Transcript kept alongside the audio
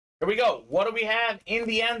Here we go. What do we have in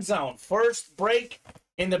the end zone? First break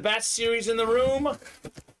in the best series in the room.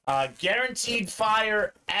 Guaranteed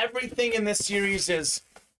fire. Everything in this series is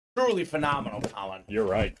truly phenomenal, Colin. You're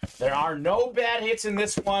right. There are no bad hits in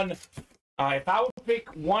this one. If I would pick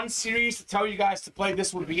one series to tell you guys to play,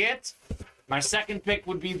 this would be it. My second pick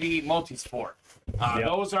would be the multi-sport.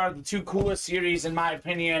 Those are the two coolest series, in my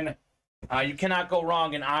opinion. You cannot go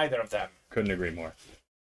wrong in either of them. Couldn't agree more.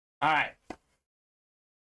 All right.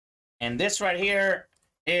 And this right here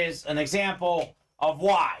is an example of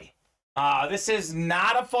why. This is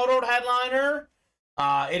not a photoed headliner.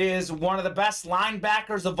 It is one of the best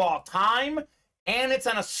linebackers of all time. And it's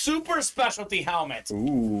on a super specialty helmet.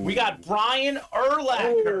 Ooh. We got Brian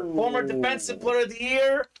Urlacher, former Defensive Player of the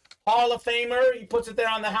Year, Hall of Famer. He puts it there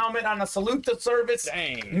on the helmet on a Salute the Service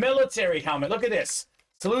military helmet. Look at this.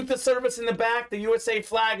 Salute the Service in the back, the USA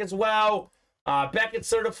flag as well. Beckett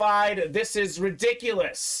certified. This is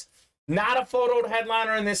ridiculous. Not a photoed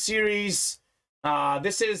headliner in this series.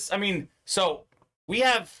 So we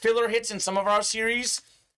have filler hits in some of our series.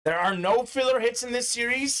 There are no filler hits in this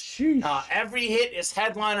series. Every hit is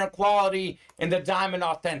headliner quality in the Diamond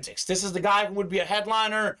Authentics. This is the guy who would be a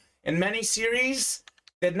headliner in many series.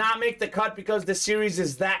 Did not make the cut because the series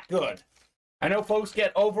is that good. I know folks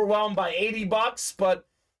get overwhelmed by $80, but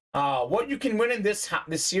what you can win in this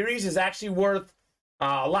series is actually worth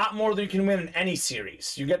a lot more than you can win in any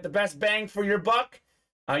series. You get the best bang for your buck.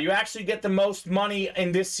 You actually get the most money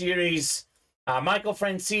in this series. Michael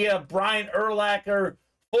Francia, Brian Urlacher,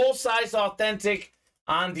 full-size authentic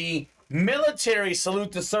on the military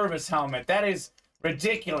Salute the Service helmet. That is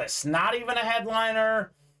ridiculous. Not even a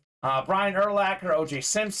headliner. Brian Urlacher, O.J.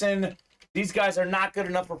 Simpson. These guys are not good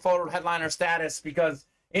enough for photo headliner status because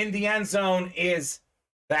in the end zone is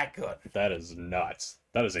that good. That is nuts.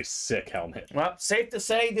 That is a sick helmet. Well, safe to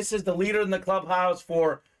say this is the leader in the clubhouse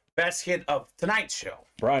for best hit of tonight's show.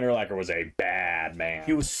 Brian Urlacher was a bad man.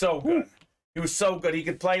 He was so good. He was so good. He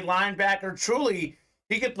could play linebacker. Truly,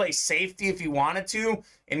 he could play safety if he wanted to.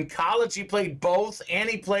 In college, he played both, and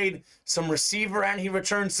he played some receiver, and he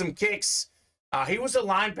returned some kicks. He was a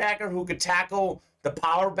linebacker who could tackle the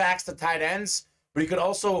power backs, the tight ends, but he could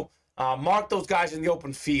also mark those guys in the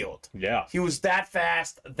open field. Yeah. He was that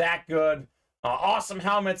fast, that good. Awesome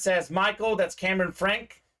helmet, says Michael. That's Cameron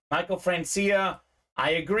Frank. Michael Francia.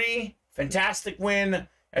 I agree. Fantastic win.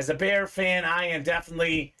 As a Bear fan, I am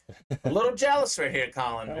definitely a little jealous right here,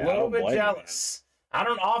 Colin. A little bit jealous. I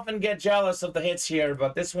don't often get jealous of the hits here,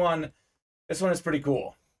 but this one is pretty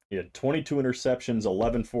cool. He had 22 interceptions,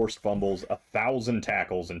 11 forced fumbles, 1,000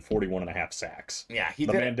 tackles, and 41.5 sacks. Yeah,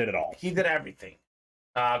 the man did it all. He did everything.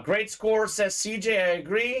 Great score, says CJ. I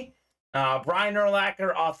agree. Brian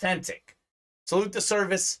Urlacher, authentic. Salute the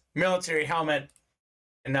Service, military helmet.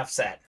 Enough said.